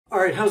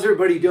right, how's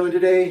everybody doing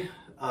today?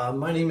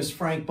 My name is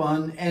Frank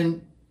Bunn,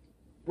 and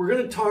we're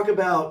going to talk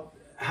about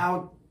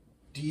how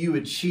do you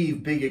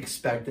achieve big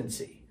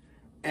expectancy.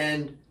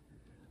 And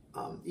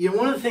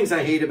one of the things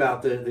I hate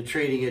about the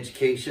trading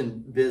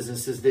education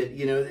business is that,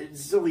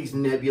 there's all these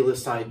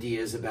nebulous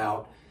ideas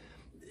about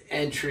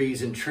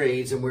entries and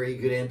trades and where you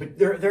get in, but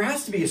there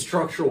has to be a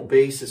structural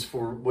basis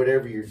for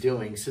whatever you're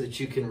doing so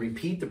that you can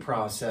repeat the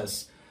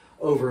process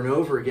over and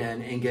over again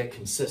and get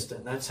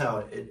consistent. That's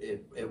how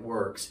it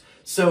works.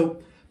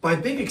 So by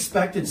big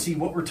expectancy,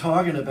 what we're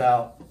talking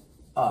about,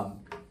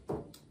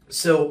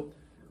 so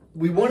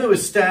we want to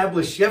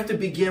establish, you have to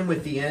begin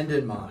with the end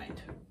in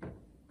mind.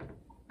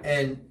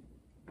 And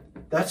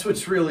that's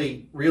what's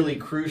really, really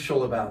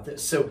crucial about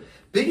this. So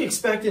big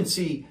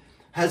expectancy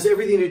has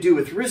everything to do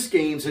with risk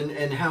games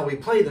and how we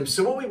play them.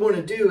 So what we want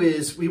to do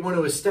is we want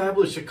to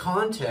establish a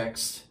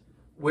context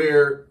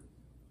where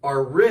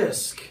our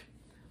risk,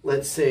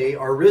 let's say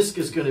our risk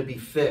is going to be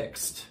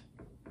fixed.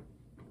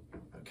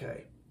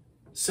 Okay.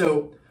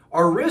 So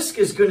our risk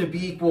is going to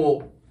be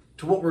equal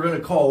to what we're going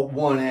to call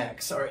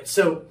 1x. All right.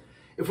 So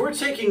if we're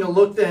taking a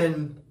look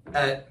then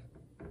at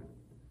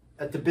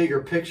the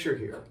bigger picture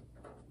here.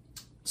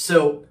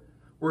 So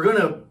we're going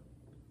to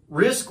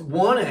risk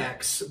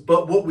 1x,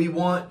 but what we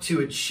want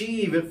to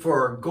achieve it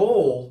for our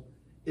goal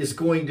is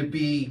going to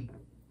be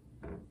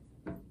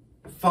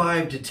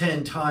 5 to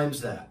 10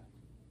 times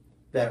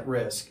that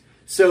risk.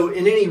 So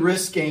in any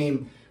risk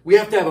game, we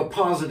have to have a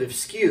positive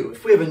skew.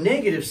 If we have a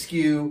negative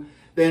skew,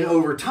 then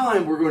over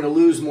time, we're going to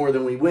lose more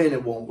than we win.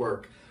 It won't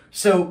work.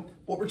 So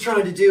what we're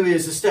trying to do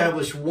is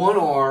establish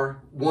 1R,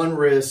 1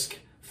 risk,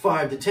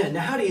 5 to 10.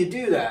 Now, how do you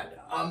do that?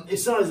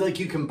 It's not like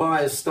you can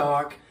buy a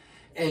stock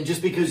and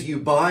just because you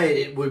buy it,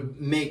 it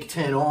would make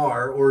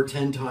 10R or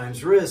 10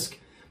 times risk.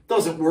 It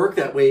doesn't work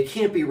that way. It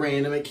can't be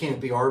random. It can't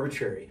be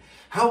arbitrary.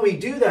 How we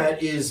do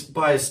that is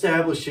by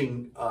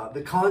establishing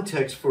the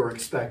context for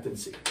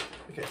expectancy.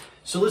 Okay,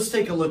 so let's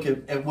take a look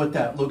at what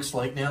that looks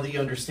like now that you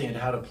understand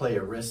how to play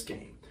a risk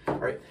game. All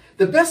right,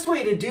 the best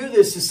way to do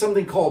this is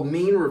something called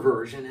mean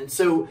reversion. And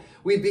so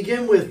we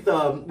begin with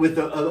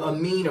a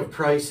mean of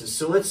prices.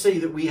 So let's say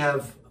that we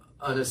have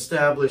an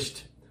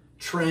established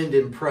trend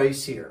in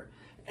price here,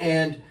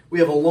 and we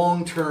have a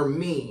long-term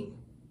mean.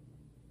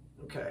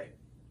 Okay,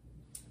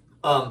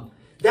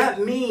 that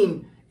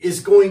mean is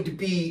going to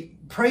be,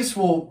 price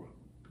will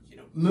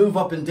move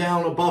up and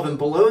down above and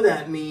below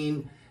that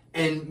mean,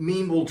 and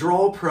mean will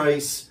draw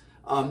price,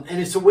 and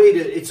it's a way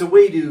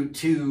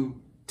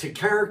to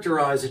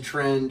characterize a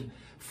trend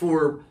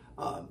for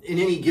in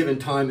any given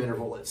time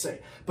interval, let's say.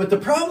 But the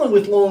problem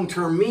with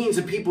long-term means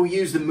that people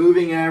use the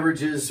moving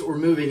averages or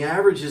moving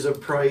averages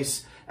of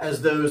price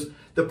as those.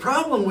 The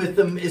problem with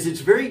them is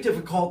it's very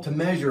difficult to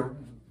measure.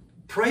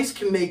 Price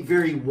can make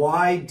very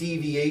wide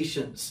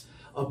deviations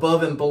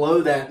above and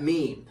below that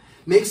mean.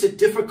 Makes it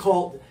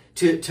difficult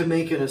to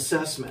make an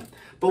assessment.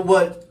 But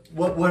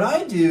what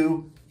I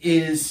do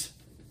is,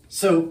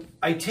 so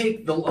I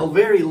take a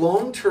very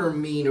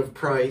long-term mean of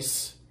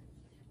price.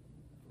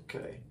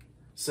 Okay,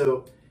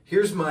 so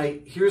here's my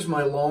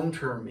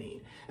long-term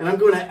mean, and I'm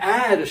going to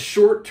add a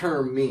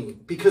short-term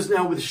mean, because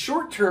now with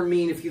short-term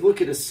mean, if you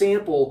look at a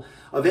sample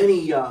of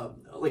any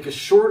like a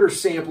shorter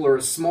sample or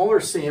a smaller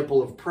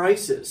sample of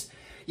prices,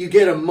 you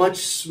get a much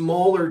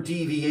smaller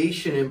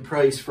deviation in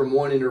price from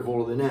one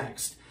interval to the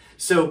next.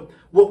 So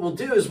what we'll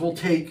do is we'll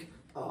take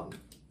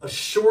a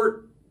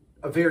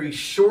very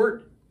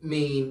short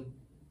mean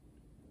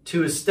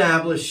to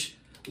establish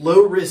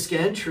low risk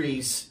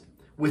entries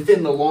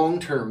within the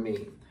long-term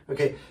mean.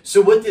 Okay,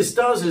 so what this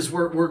does is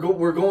we're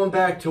going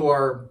back to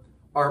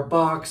our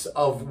box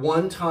of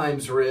 1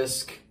 times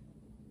risk,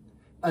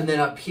 and then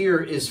up here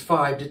is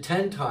 5 to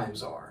 10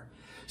 times R.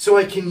 So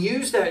I can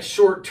use that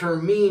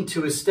short-term mean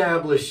to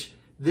establish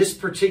this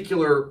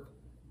particular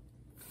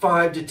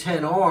 5 to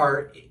 10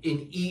 R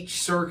in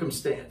each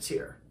circumstance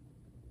here.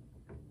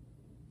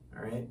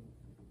 All right.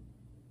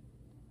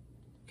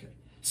 Okay.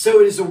 So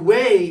it is a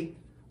way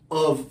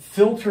of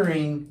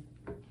filtering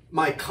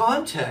my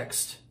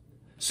context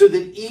so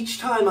that each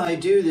time I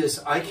do this,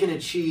 I can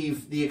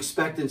achieve the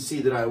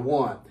expectancy that I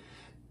want.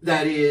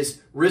 That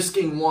is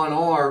risking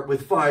 1R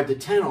with 5 to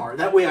 10R.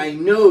 That way I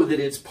know that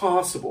it's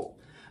possible.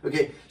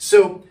 Okay,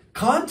 so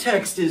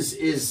context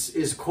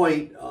is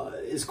quite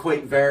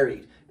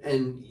varied,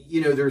 and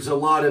there's a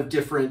lot of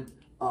different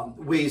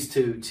ways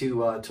to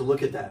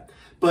look at that.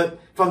 But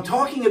if I'm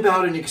talking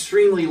about an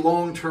extremely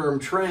long-term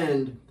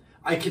trend,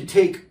 I could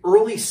take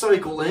early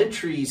cycle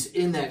entries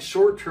in that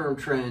short-term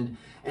trend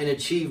and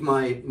achieve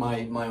my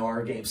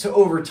R game. So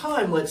over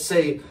time, let's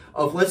say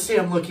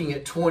I'm looking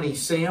at 20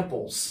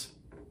 samples.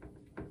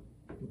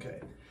 Okay,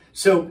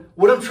 so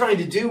what I'm trying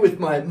to do with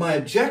my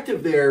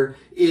objective there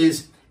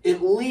is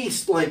at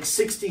least like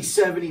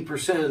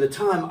 60–70% of the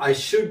time, I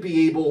should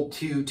be able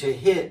to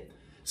hit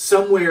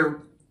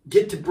somewhere,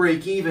 get to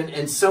break even,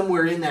 and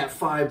somewhere in that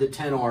 5 to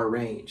 10 R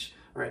range.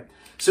 All right,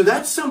 so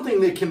that's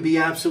something that can be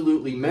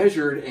absolutely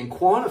measured and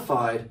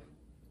quantified.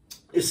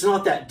 It's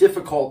not that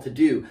difficult to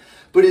do.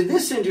 But in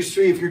this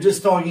industry, if you're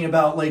just talking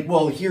about like,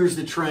 well, here's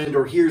the trend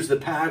or here's the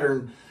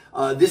pattern,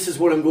 this is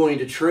what I'm going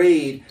to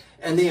trade,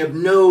 and they have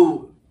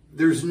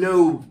there's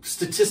no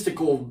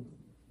statistical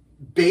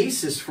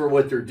basis for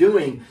what they're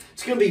doing,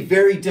 it's going to be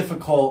very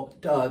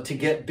difficult to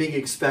get big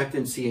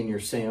expectancy in your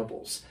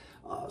samples.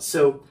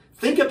 So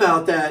think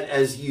about that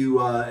as you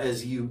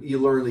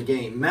learn the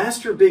game.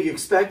 Master big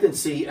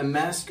expectancy and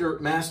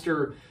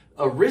master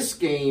a risk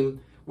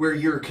game where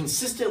you're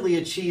consistently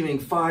achieving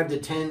 5 to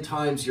 10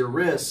 times your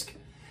risk,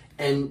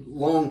 and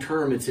long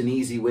term it's an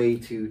easy way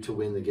to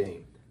win the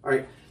game. All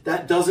right,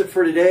 that does it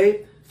for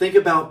today. Think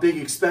about big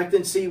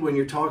expectancy when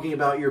you're talking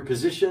about your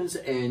positions,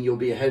 and you'll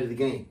be ahead of the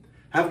game.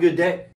 Have a good day.